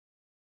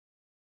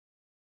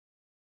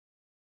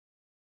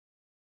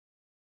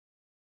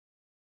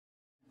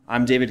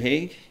I'm David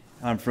Hague.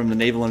 I'm from the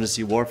Naval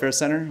Undersea Warfare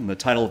Center, and the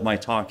title of my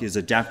talk is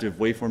Adaptive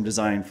Waveform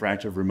Design for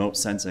Active Remote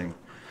Sensing.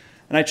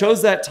 And I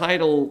chose that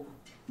title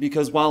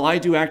because while I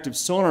do active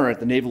sonar at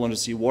the Naval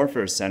Undersea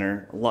Warfare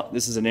Center,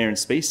 this is an air and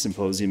space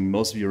symposium,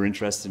 most of you are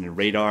interested in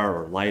radar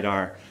or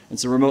LiDAR, and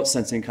so remote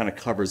sensing kind of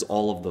covers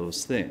all of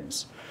those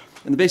things.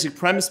 And the basic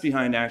premise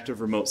behind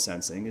active remote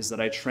sensing is that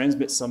I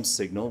transmit some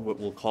signal, what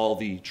we'll call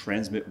the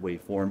transmit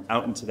waveform,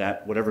 out into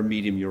that whatever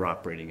medium you're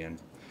operating in.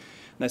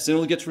 And that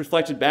signal gets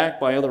reflected back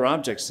by other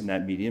objects in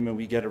that medium, and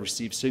we get a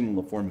received signal in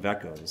the form of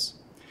echoes.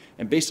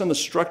 And based on the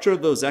structure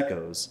of those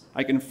echoes,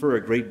 I can infer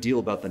a great deal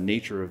about the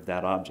nature of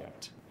that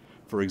object.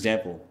 For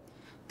example,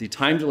 the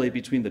time delay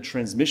between the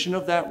transmission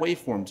of that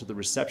waveform to the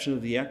reception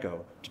of the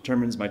echo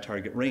determines my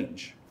target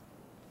range.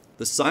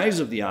 The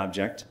size of the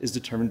object is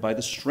determined by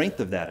the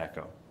strength of that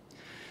echo.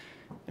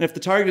 And if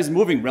the target is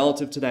moving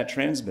relative to that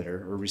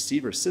transmitter or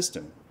receiver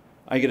system,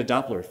 I get a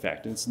Doppler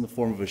effect, and it's in the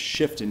form of a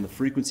shift in the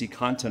frequency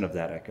content of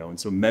that echo. And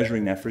so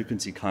measuring that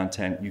frequency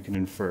content, you can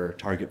infer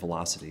target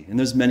velocity. And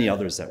there's many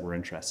others that we're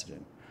interested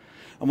in.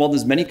 And while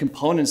there's many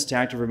components to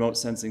active remote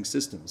sensing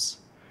systems,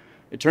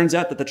 it turns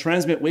out that the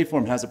transmit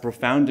waveform has a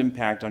profound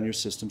impact on your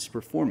system's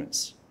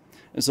performance.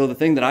 And so the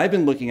thing that I've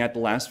been looking at the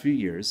last few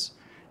years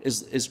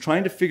is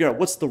trying to figure out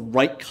what's the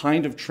right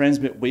kind of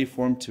transmit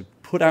waveform to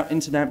put out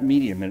into that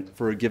medium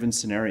for a given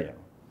scenario.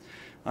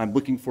 I'm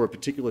looking for a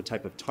particular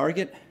type of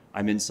target.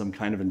 I'm in some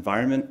kind of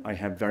environment. I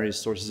have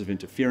various sources of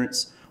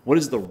interference. What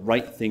is the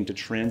right thing to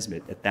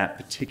transmit at that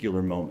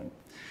particular moment?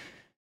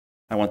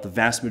 I want the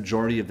vast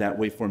majority of that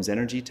waveform's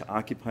energy to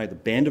occupy the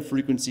band of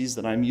frequencies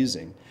that I'm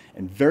using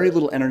and very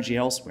little energy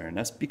elsewhere. And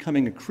that's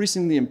becoming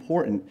increasingly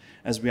important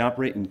as we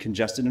operate in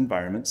congested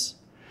environments.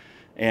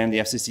 And the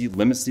FCC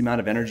limits the amount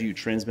of energy you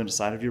transmit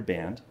aside of your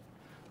band.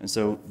 And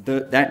so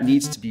that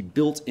needs to be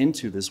built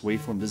into this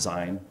waveform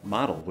design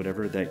model,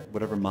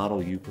 whatever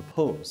model you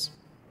propose.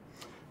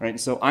 Right,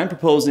 so I'm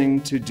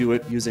proposing to do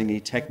it using a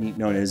technique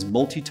known as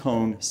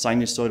multi-tone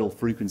sinusoidal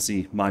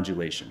frequency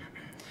modulation.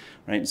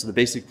 Right, so the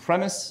basic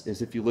premise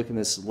is, if you look in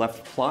this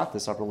left plot,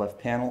 this upper left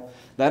panel,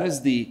 that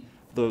is the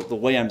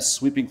way I'm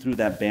sweeping through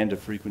that band of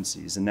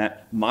frequencies. And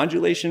that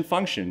modulation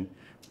function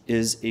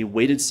is a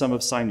weighted sum of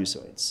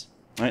sinusoids.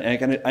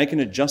 Right? I can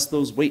adjust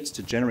those weights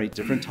to generate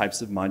different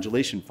types of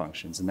modulation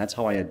functions, and that's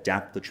how I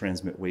adapt the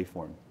transmit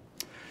waveform.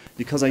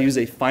 Because I use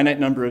a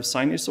finite number of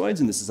sinusoids,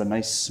 and this is a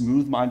nice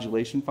smooth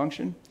modulation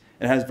function,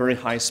 it has very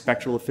high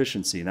spectral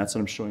efficiency, and that's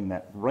what I'm showing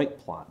that right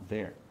plot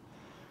there.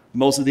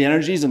 Most of the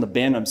energy is in the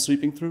band I'm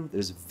sweeping through.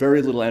 There's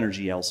very little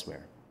energy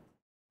elsewhere.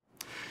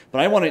 But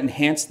I want to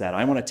enhance that.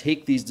 I want to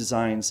take these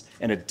designs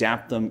and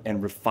adapt them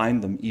and refine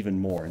them even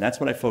more, and that's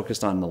what I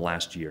focused on in the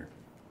last year.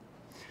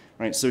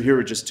 Right, so here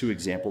are just two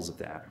examples of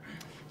that.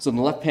 So in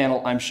the left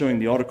panel, I'm showing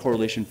the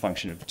autocorrelation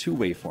function of two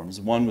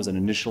waveforms. One was an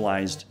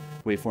initialized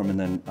waveform, and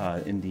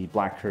then in the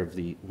black curve,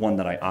 the one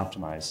that I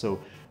optimized. So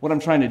what I'm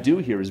trying to do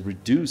here is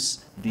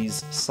reduce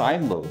these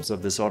side lobes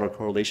of this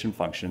autocorrelation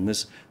function.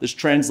 This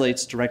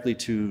translates directly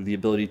to the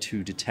ability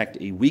to detect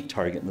a weak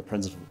target in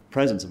the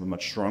presence of a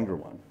much stronger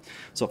one.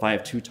 So if I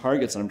have two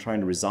targets and I'm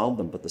trying to resolve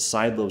them, but the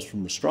side lobes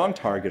from the strong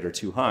target are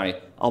too high,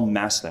 I'll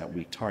mask that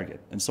weak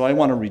target. And so I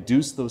want to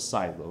reduce those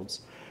side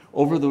lobes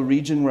over the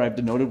region where I've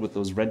denoted with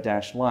those red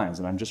dashed lines,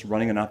 and I'm just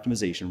running an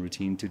optimization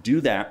routine to do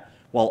that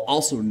while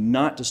also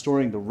not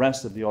distorting the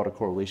rest of the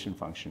autocorrelation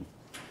function.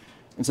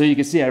 And so you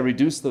can see I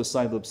reduced those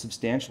side lobes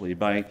substantially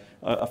by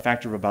a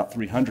factor of about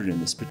 300 in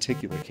this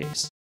particular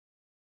case.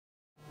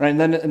 Right, and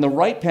then in the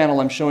right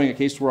panel, I'm showing a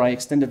case where I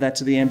extended that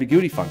to the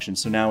ambiguity function.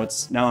 So now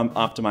I'm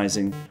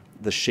optimizing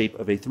the shape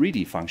of a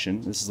 3D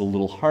function. This is a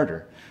little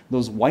harder.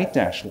 Those white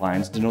dashed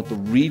lines denote the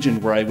region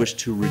where I wish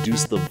to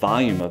reduce the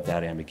volume of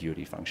that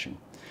ambiguity function.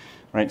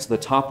 Right, so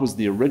the top was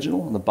the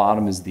original, and the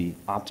bottom is the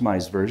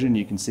optimized version.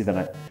 You can see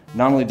that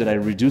not only did I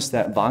reduce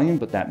that volume,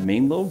 but that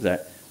main lobe,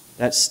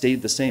 that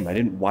stayed the same. I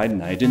didn't widen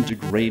it. I didn't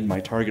degrade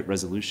my target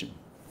resolution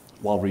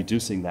while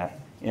reducing that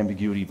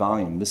ambiguity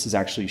volume. This is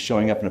actually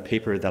showing up in a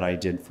paper that I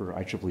did for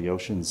IEEE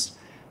Oceans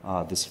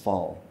this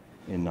fall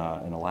in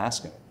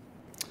Alaska.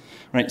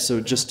 Right,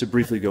 so just to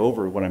briefly go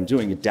over what I'm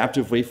doing,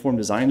 adaptive waveform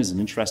design is an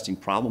interesting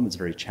problem. It's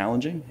very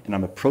challenging, and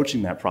I'm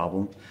approaching that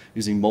problem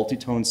using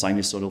multi-tone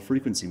sinusoidal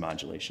frequency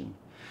modulation.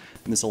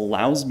 And this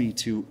allows me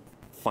to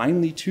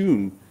finely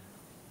tune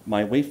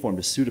my waveform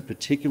to suit a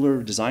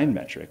particular design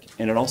metric,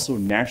 and it also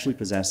naturally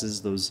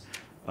possesses those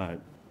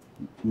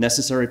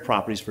necessary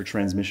properties for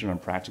transmission on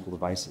practical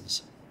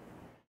devices.